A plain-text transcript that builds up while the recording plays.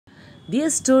Dear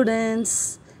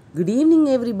students, good evening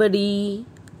everybody.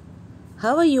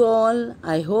 How are you all?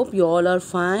 I hope you all are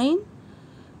fine.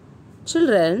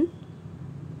 Children,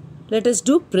 let us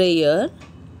do prayer.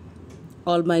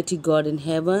 Almighty God in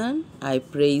heaven, I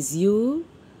praise you.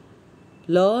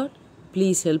 Lord,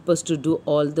 please help us to do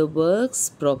all the works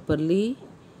properly.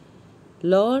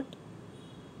 Lord,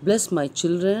 bless my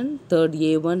children, 3rd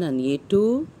A1 and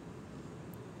A2.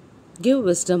 Give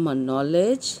wisdom and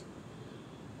knowledge.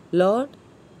 Lord,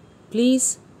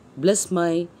 please bless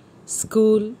my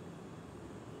school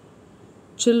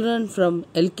children from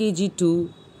LKG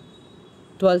to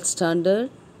 12th standard.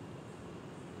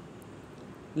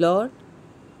 Lord,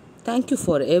 thank you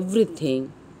for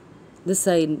everything. This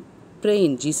I pray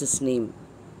in Jesus' name.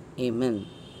 Amen.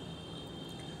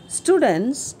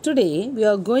 Students, today we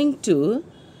are going to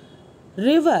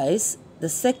revise the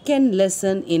second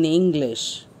lesson in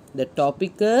English. The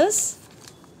topic is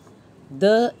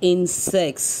the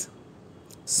insects.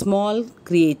 Small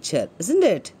creature, isn't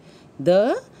it?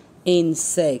 The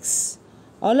insects.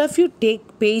 All of you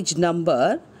take page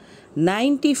number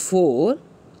 94.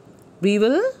 We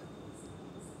will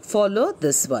follow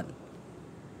this one.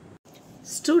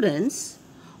 Students,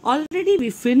 already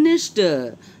we finished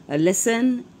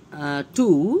lesson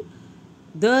 2,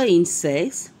 the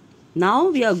insects. Now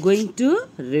we are going to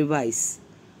revise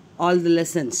all the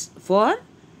lessons for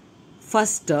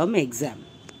first term exam.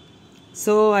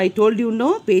 So I told you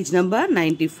no, page number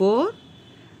 94.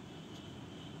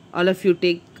 All of you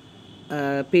take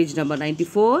page number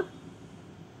 94.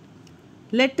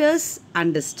 Let us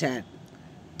understand.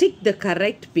 Tick the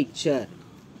correct picture.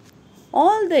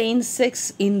 All the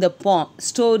insects in the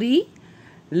story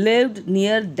lived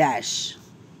near dash.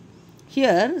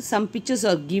 Here some pictures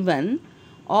are given.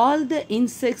 All the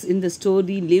insects in the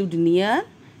story lived near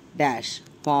dash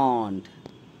pond.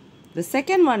 The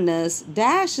second one is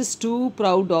dash is too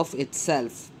proud of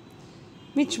itself.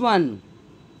 Which one?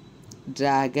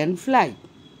 Dragonfly.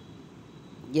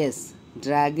 Yes,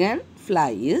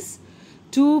 dragonfly is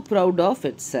too proud of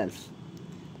itself.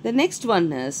 The next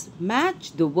one is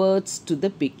match the words to the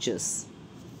pictures.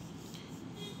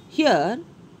 Here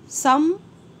some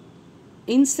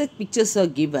insect pictures are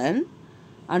given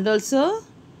and also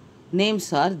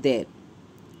names are there.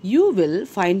 You will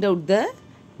find out the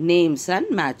names and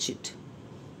match it.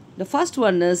 The first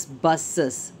one is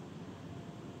buzzes.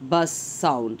 Buzz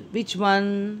sound. Which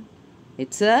one?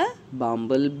 It's a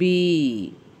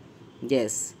bumblebee.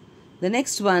 Yes. The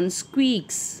next one,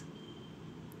 squeaks.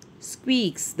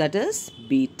 Squeaks, that is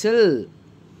beetle.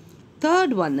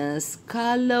 Third one is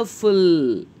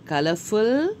colorful.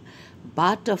 Colorful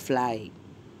butterfly.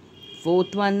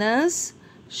 Fourth one is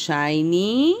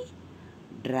shiny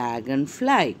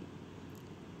dragonfly.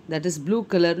 That is blue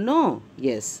color, no?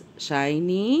 Yes,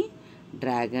 shiny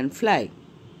dragonfly.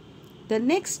 The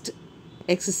next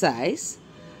exercise,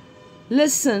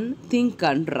 listen, think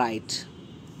and write.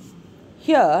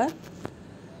 Here,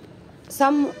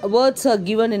 some words are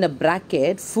given in a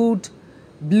bracket. Food,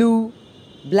 blue,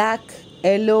 black,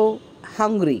 yellow,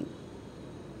 hungry.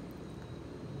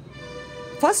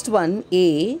 First one,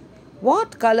 A.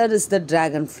 What color is the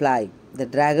dragonfly? The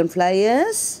dragonfly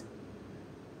is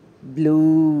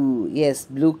blue. Yes,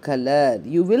 blue color.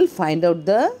 You will find out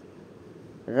the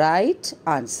right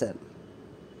answer.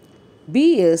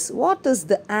 B is, what is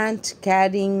the ant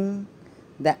carrying?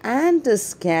 The ant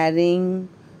is carrying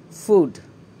food.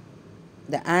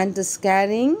 The ant is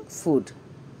carrying food.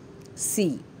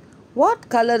 C. What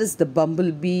color is the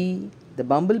bumblebee? The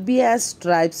bumblebee has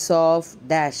stripes of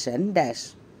dash and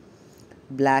dash.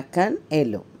 Black and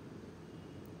yellow.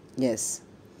 Yes.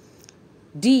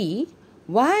 D.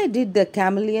 Why did the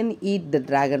chameleon eat the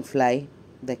dragonfly?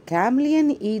 The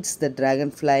chameleon eats the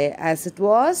dragonfly as it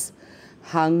was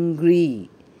hungry.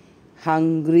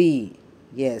 Hungry.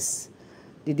 Yes.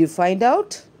 Did you find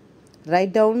out?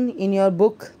 Write down in your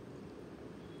book.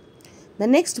 The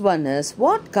next one is,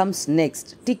 what comes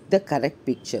next? Tick the correct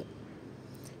picture.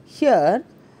 Here,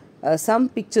 some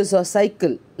pictures are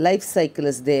cycle. Life cycle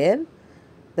is there.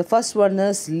 The first one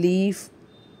is leaf.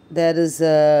 There is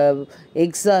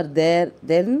eggs are there.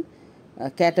 Then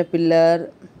caterpillar.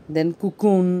 Then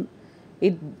cocoon.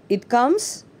 It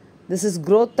comes. This is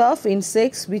growth of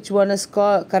insects. Which one is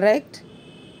correct?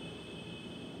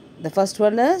 The first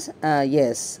one is,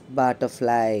 yes,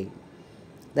 butterfly.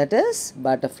 That is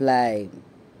butterfly.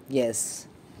 Yes.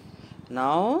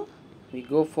 Now we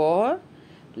go for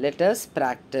let us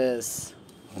practice.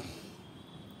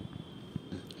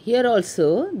 Here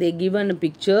also they given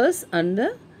pictures and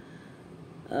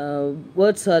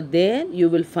words are there. You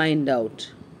will find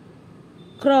out.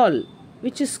 Crawl.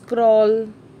 Which is crawl?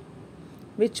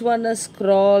 Which one is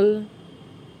scroll?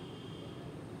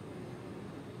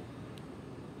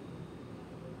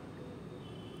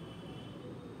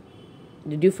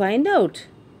 Did you find out?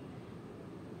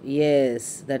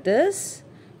 Yes, that is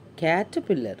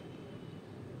caterpillar.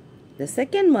 The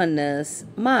second one is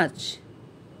march.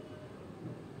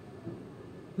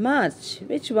 March,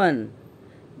 which one?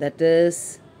 That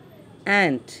is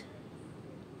ant.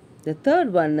 The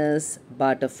third one is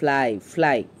butterfly,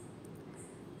 fly.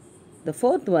 The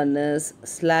fourth one is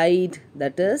slide,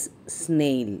 that is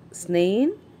snail.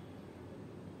 Snail,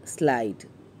 slide.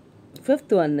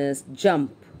 Fifth one is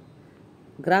jump.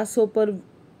 Grasshopper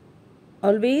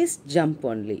always jump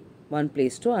only, one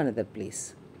place to another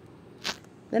place.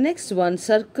 The next one,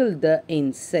 circle the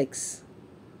insects.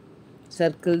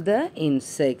 Circle the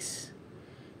insects.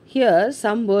 Here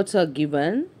some words are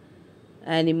given,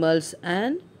 animals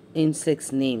and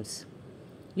insects names.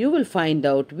 You will find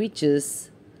out which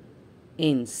is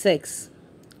insects.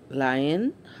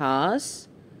 Lion, horse,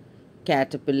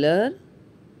 caterpillar.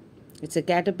 It's a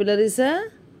caterpillar is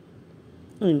a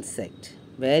insect.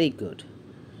 Very good.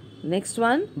 Next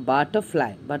one,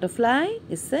 butterfly. Butterfly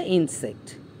is an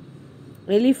insect.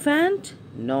 Elephant?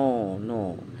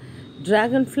 No.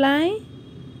 Dragonfly?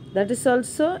 That is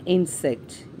also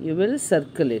insect. You will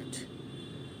circle it.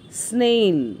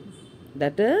 Snail?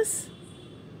 That is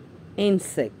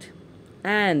insect.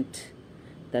 Ant?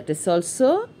 That is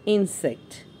also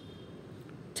insect.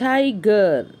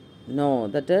 Tiger? No,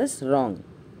 that is wrong.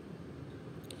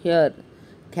 Here,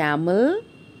 camel?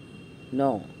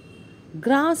 No.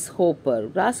 Grasshopper.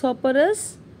 Grasshopper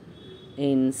is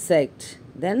insect.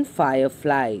 Then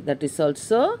firefly. That is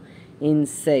also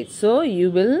insect. So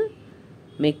you will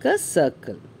make a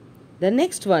circle. The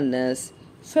next one is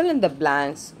fill in the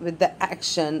blanks with the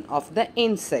action of the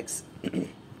insects.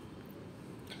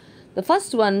 The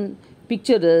first one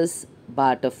picture is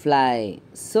butterfly.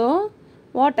 So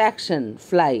what action?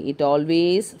 Fly. It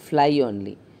always fly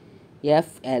only.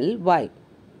 F-L-Y.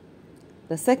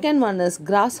 The second one is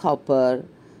grasshopper.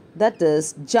 That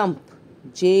is jump.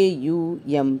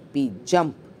 J-U-M-P.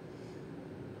 Jump.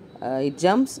 It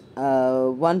jumps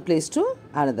one place to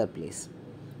another place.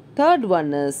 Third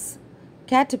one is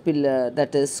caterpillar.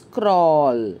 That is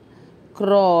crawl.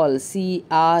 Crawl.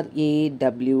 C-R-A-W-L.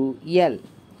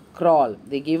 Crawl.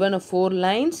 They given 4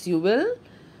 lines. You will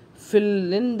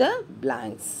fill in the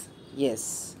blanks.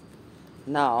 Yes.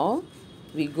 Now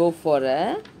we go for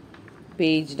a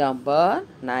page number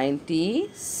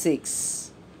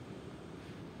 96.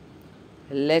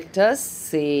 Let us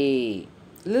say.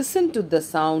 Listen to the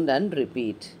sound and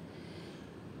repeat.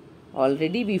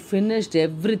 Already we finished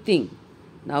everything.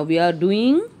 Now we are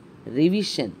doing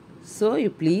revision. So you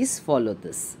please follow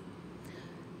this.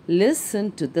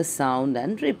 Listen to the sound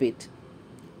and repeat.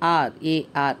 R-A-R-R-A-S-T,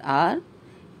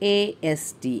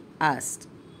 asked.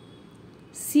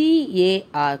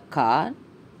 C-A-R, car.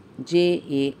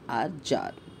 J-A-R,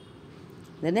 jar.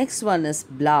 The next one is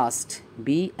blast.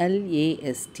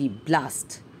 B-L-A-S-T,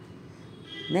 blast.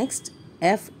 Next,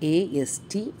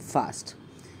 F-A-S-T, fast.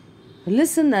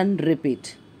 Listen and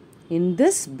repeat. In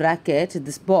this bracket,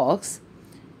 this box,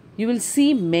 you will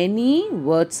see many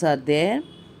words are there.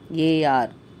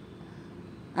 A-R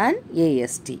and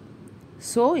A-S-T.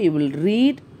 So, you will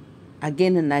read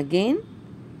again and again.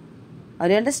 Are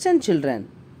you understand, children?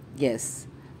 Yes.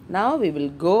 Now we will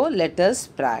go. Let us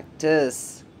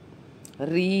practice.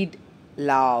 Read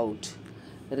loud.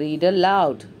 Read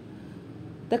aloud.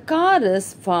 The car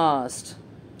is fast.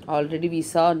 Already we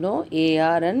saw no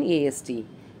AR and AST.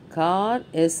 Car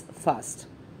is fast.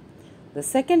 The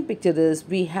second picture is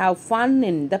we have fun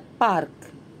in the park.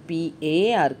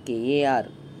 P-A-R-K-A-R.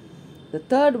 The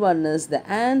third one is the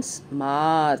ants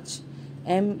march.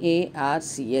 M-A-R-C-H-A-R.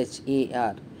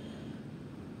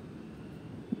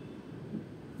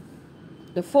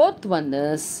 The fourth one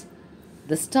is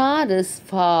the star is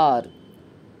far.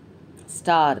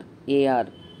 Star, A-R.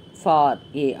 Far,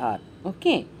 A-R.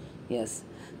 Okay? Yes.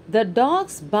 The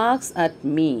dogs barks at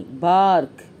me.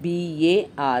 Bark,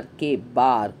 B-A-R-K,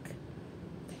 bark.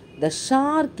 The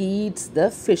shark eats the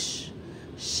fish.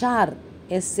 Shark,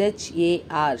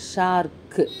 S-H-A-R, shark,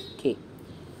 K.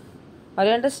 Are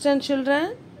you understand,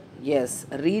 children? Yes.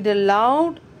 Read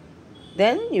aloud.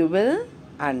 Then you will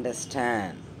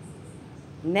understand.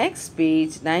 Next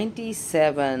page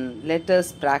 97. Let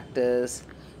us practice.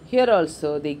 Here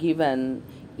also they given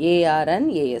AR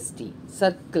and AST.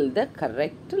 Circle the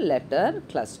correct letter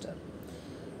cluster.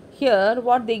 Here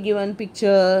what they given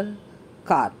picture?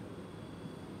 Car.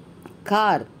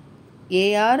 Car.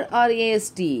 AR or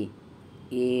AST?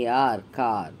 AR,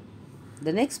 car.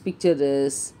 The next picture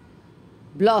is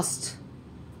blast.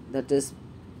 That is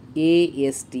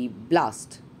B-L-A-S-T,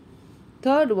 blast.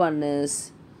 Third one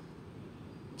is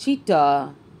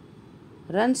cheetah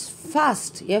runs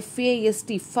fast,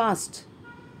 F-A-S-T, fast.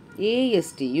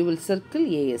 A-S-T, you will circle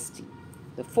A-S-T.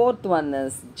 The fourth one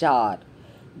is jar,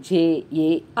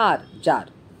 J-A-R, jar.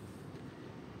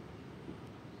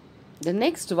 The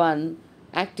next one,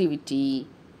 activity,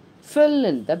 fill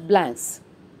in the blanks.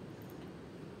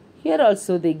 Here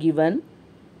also they given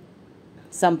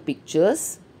some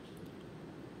pictures.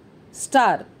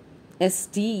 Star,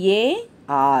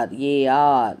 S-T-A-R,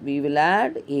 A-R, we will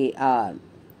add A-R.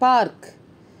 Park,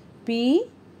 P-A-R-K,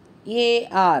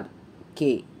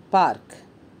 park.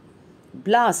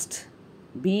 Blast,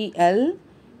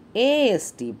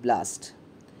 B-L-A-S-T, blast.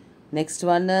 Next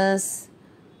one is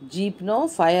jeep, no,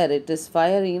 fire, it is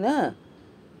firing, na?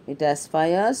 It has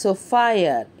fire, so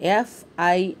fire,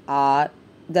 F-I-R,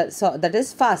 that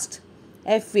is fast,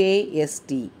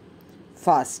 F-A-S-T,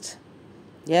 fast,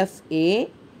 F-A-S-T,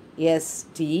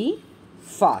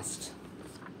 fast.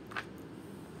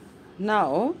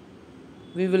 Now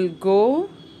we will go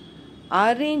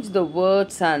arrange the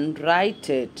words and write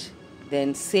it,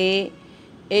 then say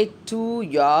it to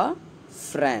your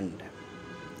friend.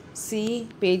 See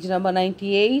page number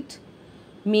 98.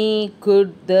 Me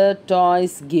could the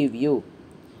toys give you.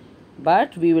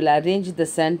 But we will arrange the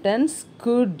sentence,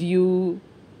 could you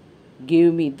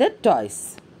give me the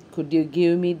toys? Could you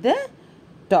give me the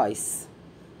toys?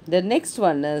 The next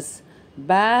one is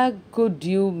bag could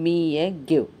you me a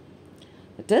give.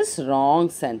 It is wrong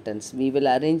sentence. We will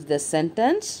arrange the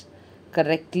sentence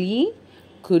correctly.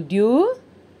 Could you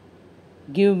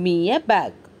give me a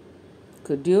bag?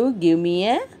 Could you give me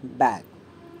a bag?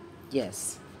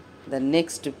 Yes. The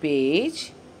next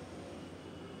page.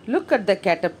 Look at the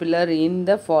caterpillar in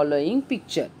the following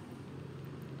picture.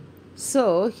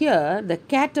 So here the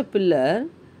caterpillar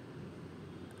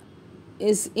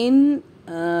is in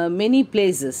many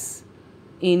places.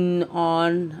 In,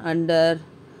 on, under.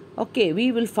 Okay,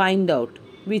 we will find out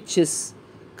which is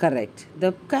correct.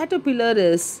 The caterpillar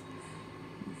is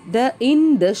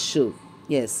in the shoe.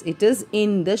 Yes, it is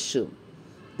in the shoe.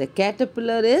 The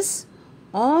caterpillar is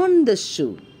on the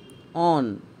shoe.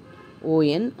 On.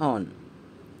 O-N, on.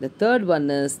 The third one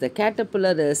is the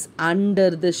caterpillar is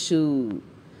under the shoe.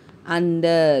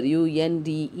 Under.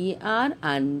 U-N-D-E-R.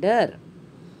 Under.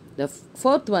 The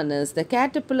fourth one is the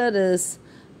caterpillar is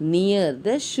near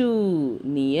the shoe.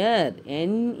 Near.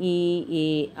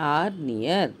 N-E-A-R.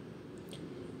 Near.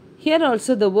 Here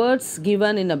also the words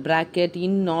given in a bracket,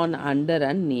 in, on, under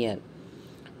and near.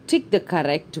 Tick the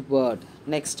correct word.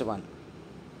 Next one.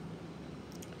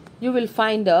 You will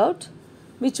find out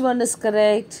which one is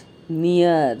correct.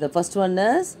 Near. The first one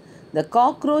is the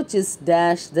cockroach is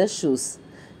dash the shoes.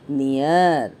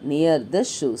 Near. Near the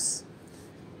shoes.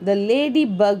 The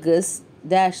ladybug is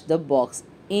dash the box.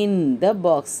 In the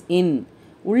box. In.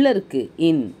 Ulla irukku.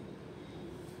 In.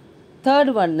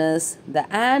 Third one is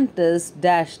the ant is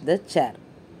dash the chair.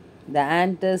 The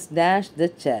ant is dash the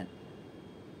chair.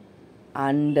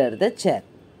 Under the chair.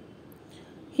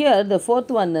 Here the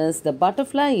fourth one is the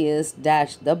butterfly is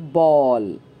dash the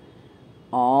ball.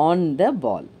 On the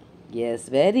ball. Yes,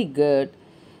 very good.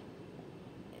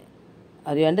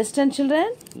 Are you understand,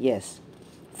 children? Yes.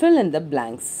 Fill in the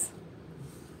blanks.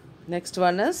 Next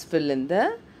one is fill in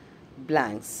the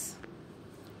blanks.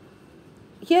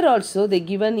 Here also they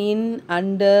given in,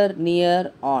 under,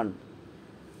 near, on.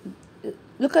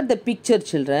 Look at the picture,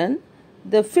 children.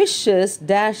 The fish is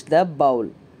dash the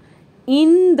bowl.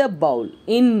 In the bowl.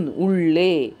 In,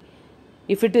 ulle.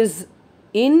 If it is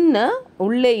in, ulle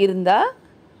irunda,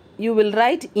 you will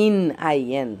write in,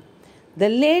 I-N. The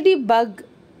ladybug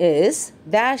is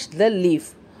dash the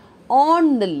leaf.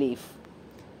 On the leaf.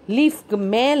 Leaf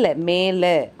mele,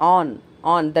 mele, on.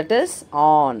 On, that is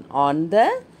on. On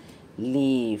the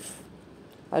leaf.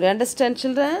 Are you understand,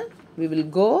 children? We will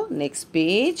go next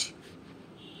page.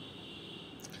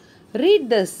 Read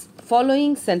the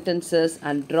following sentences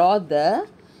and draw the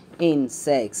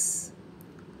insects.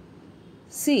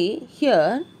 See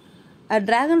here, a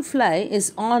dragonfly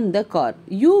is on the car.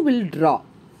 You will draw.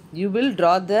 You will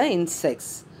draw the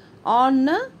insects. On,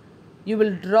 you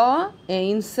will draw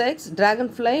insects,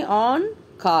 dragonfly on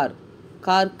car.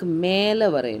 Car ku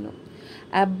mele varayanum.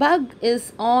 A bug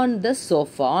is on the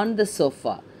sofa. On the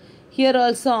sofa. Here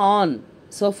also on.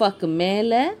 Sofa ku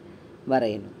mele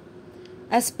varayanum.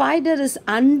 A spider is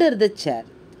under the chair.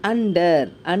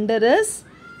 Under. Under is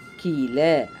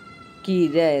keele.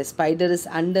 Keele. A spider is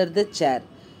under the chair.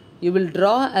 You will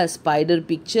draw a spider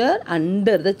picture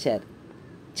under the chair.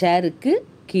 Chair ku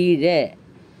keele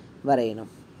varayanum.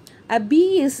 A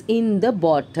bee is in the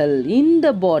bottle. In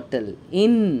the bottle.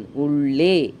 In.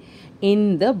 Ulle.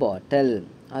 In the bottle.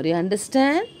 Are you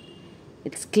understand?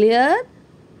 It's clear?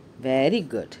 Very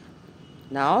good.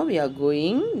 Now we are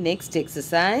going next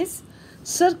exercise.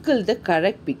 Circle the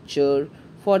correct picture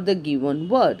for the given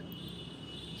word.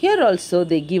 Here also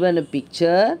they given a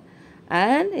picture,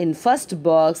 and in first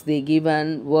box they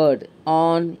given word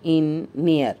on, in,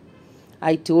 near.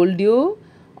 I told you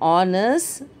on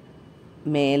is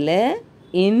mele,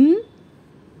 in,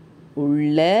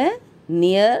 ulla,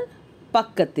 near,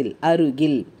 pakkathil,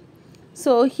 arugil.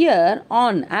 So here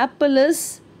on, apple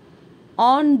is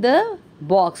on the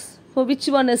box. So which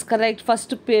one is correct?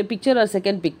 First picture or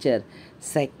second picture?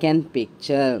 Second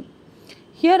picture.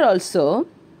 Here also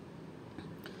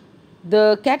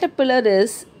the caterpillar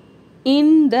is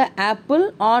in the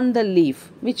apple on the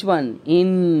leaf. Which one?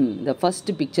 In the first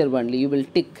picture only. You will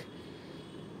tick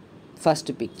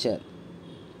first picture.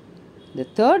 The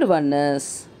third one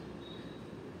is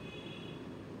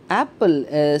apple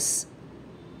is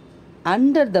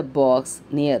under the box,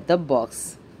 near the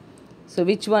box. So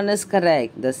which one is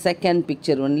correct? The second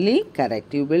picture only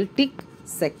correct. You will tick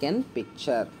second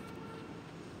picture.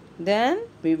 Then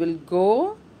we will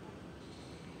go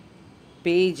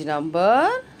page number,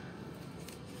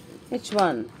 which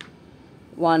one?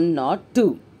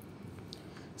 102.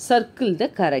 Circle the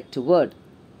correct word.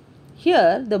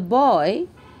 Here the boy,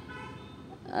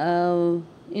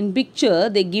 in picture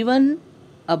they given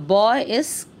a boy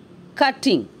is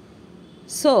cutting.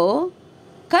 So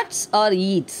cuts or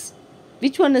eats?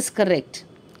 Which one is correct?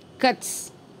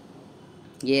 Cuts.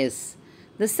 Yes.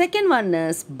 The second one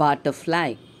is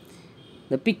butterfly.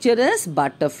 The picture is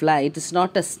butterfly. It is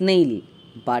not a snail.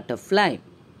 Butterfly.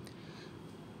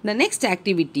 The next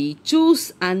activity,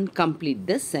 choose and complete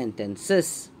the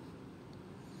sentences.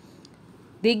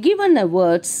 They given a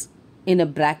words in a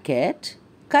bracket.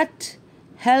 Cut,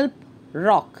 help,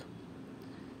 rock.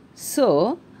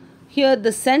 So here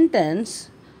the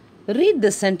sentence, read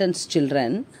the sentence,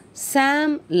 children.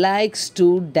 Sam likes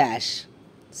to dash.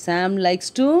 Sam likes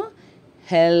to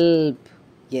help.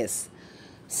 Yes.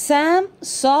 Sam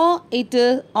saw it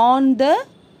on the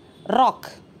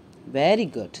rock. Very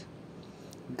good.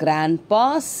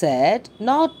 Grandpa said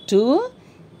not to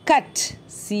cut.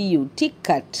 C-U-T,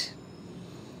 cut.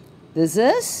 This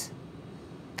is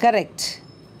correct.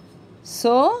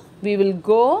 So we will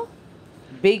go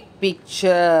big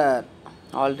picture.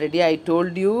 Already I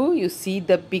told you, you see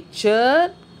the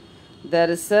picture.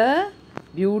 There is a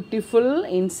beautiful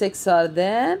insects are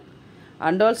there,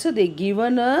 and also they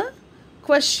given a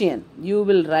question. You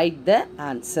will write the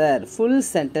answer, full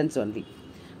sentence only.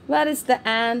 Where is the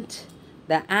ant?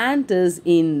 The ant is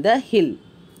in the hill.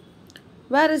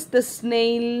 Where is the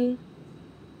snail?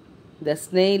 The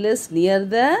snail is near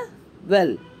the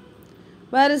well.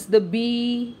 Where is the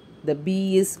bee? The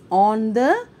bee is on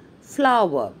the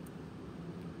flower.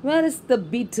 Where is the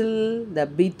beetle? The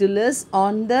beetle is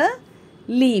on the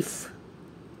leaf.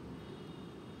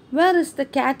 Where is the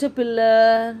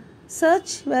caterpillar?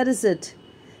 Search, where is it?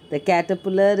 The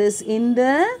caterpillar is in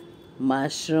the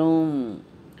mushroom.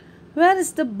 Where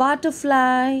is the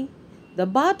butterfly? The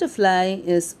butterfly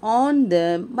is on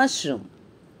the mushroom.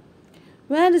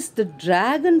 Where is the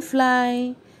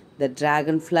dragonfly? The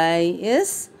dragonfly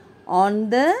is on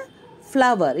the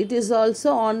flower. It is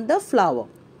also on the flower.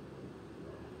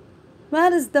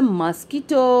 Where is the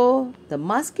mosquito? The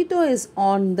mosquito is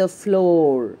on the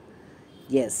floor.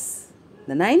 Yes.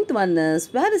 The ninth one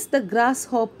is, where is the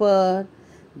grasshopper?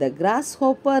 The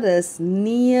grasshopper is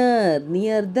near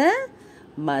the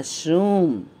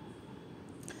mushroom.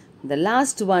 The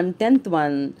last one, 10th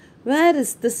one, where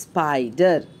is the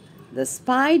spider? The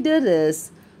spider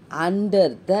is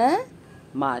under the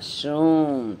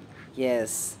mushroom.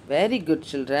 Yes, very good,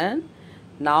 children.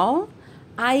 Now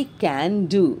I can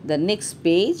do the next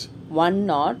page,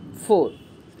 104.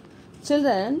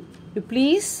 Children, you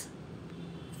please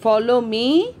follow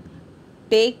me.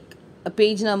 Take a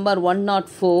page number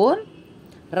 104.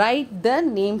 Write the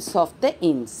names of the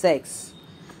insects.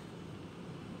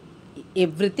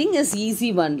 Everything is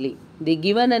easy only. They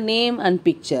given a name and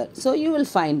picture. So you will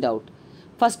find out.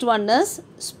 First one is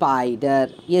spider.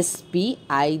 S-P-I-D-E-R,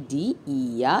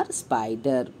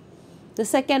 spider. The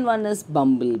second one is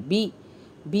bumblebee.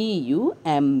 B-U-M-B-L-E-B-E-E,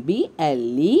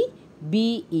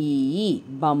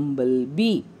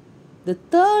 bumblebee. The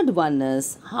third one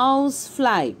is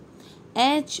housefly.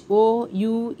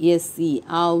 H-O-U-S-E,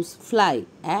 housefly.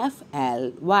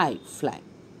 F-L-Y, fly.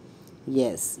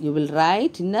 Yes, you will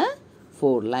write in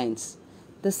 4 lines.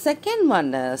 The second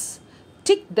one is,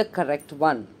 tick the correct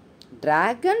one.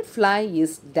 Dragonfly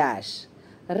is dash.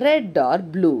 Red or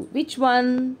blue? Which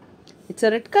one? It's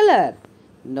a red color.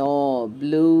 No,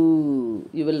 blue.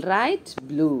 You will write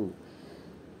blue.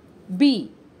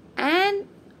 B. An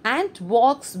ant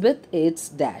walks with its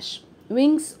dash.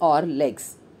 Wings or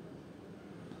legs?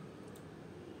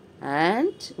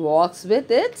 Ant walks with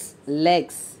its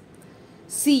legs.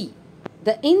 C.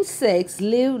 The insects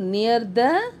live near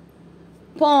the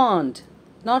pond.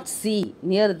 Not sea,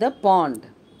 near the pond.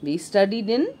 We studied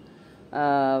in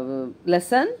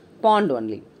lesson pond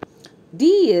only.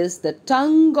 D is the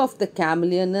tongue of the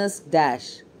chameleon is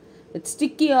dash. It's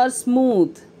sticky or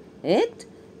smooth? It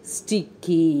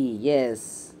sticky.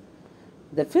 Yes.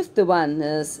 The fifth one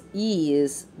is E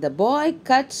is the boy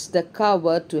cuts the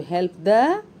cover to help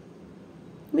the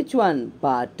which one?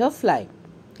 Butterfly.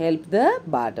 Help the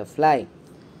butterfly.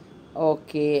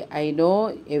 Okay, I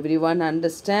know everyone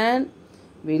understand.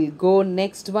 We'll go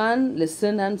next one.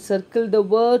 Listen and circle the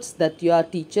words that your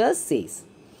teacher says.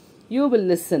 You will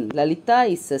listen. Lalita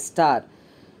is a star.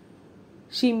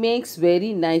 She makes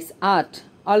very nice art.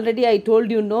 Already I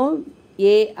told you no.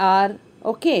 A-R.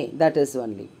 Okay, that is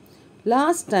only.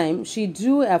 Last time she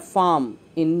drew a farm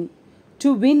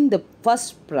to win the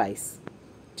first prize.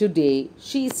 Today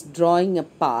she is drawing a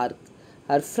park.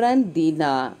 Her friend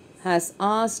Dina has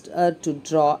asked her to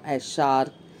draw a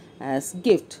shark as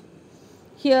gift.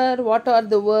 Here what are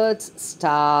the words?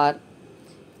 Star,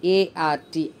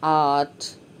 A-R-T,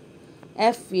 art,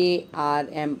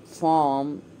 F-A-R-M,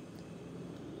 farm,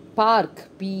 park,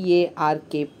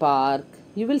 P-A-R-K, park.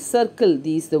 You will circle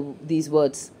these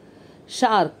words.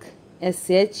 Shark,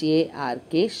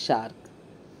 S-H-A-R-K, shark.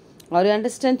 Are you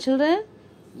understand, children?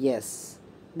 Yes.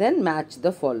 Then match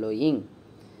the following.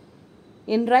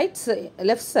 In left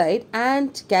side,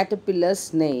 ant, caterpillar,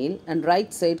 snail, and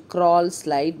right side, crawl,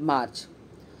 slide, march.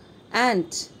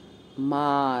 Ant,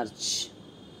 march.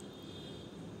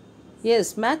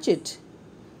 Yes, match it.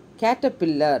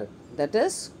 Caterpillar, that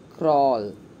is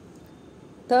crawl.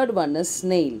 Third one is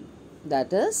snail,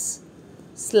 that is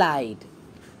slide.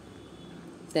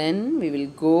 Then we will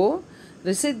go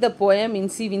recite the poem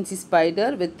Incy Wincy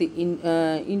Spider with the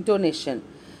intonation.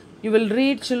 You will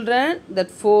read, children,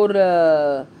 that four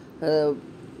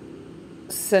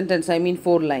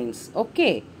lines.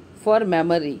 Okay, for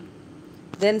memory.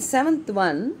 Then seventh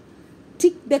one,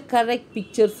 tick the correct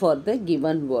picture for the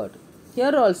given word.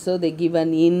 Here also they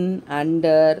given in,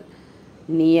 under,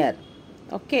 near.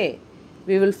 Okay,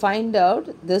 we will find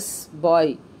out this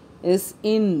boy is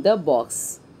in the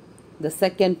box. The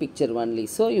second picture only.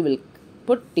 So you will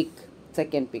put tick,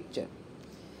 second picture.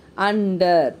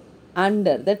 Under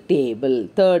the table,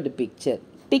 third picture.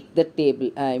 Tick the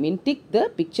table, tick the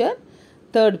picture,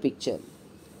 third picture.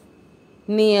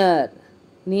 Near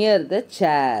the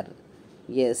chair.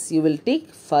 Yes, you will tick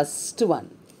first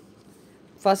one,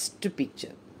 first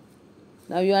picture.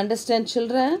 Now you understand,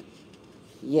 children?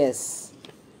 Yes.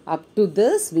 Up to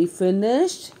this we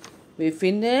finished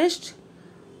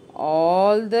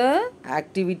all the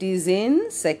activities in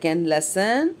second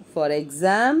lesson for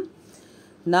exam.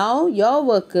 Now your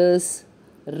work is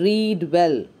read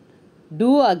well.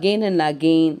 Do again and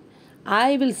again.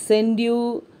 I will send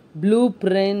you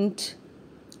blueprint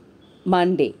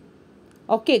Monday.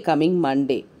 Okay, coming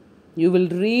Monday. You will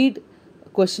read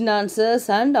question answers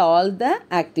and all the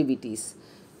activities.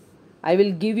 I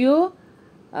will give you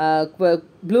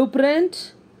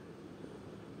blueprint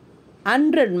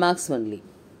 100 marks only.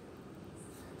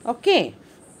 Okay.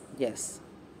 Yes.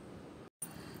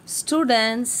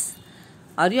 Students,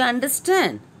 are you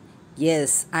understand?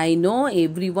 Yes, I know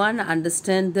everyone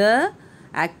understand the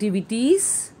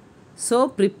activities. So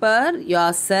prepare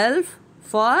yourself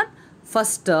for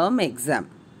first term exam.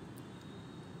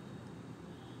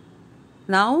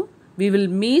 Now we will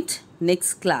meet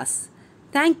next class.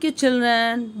 Thank you,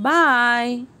 children.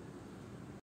 Bye.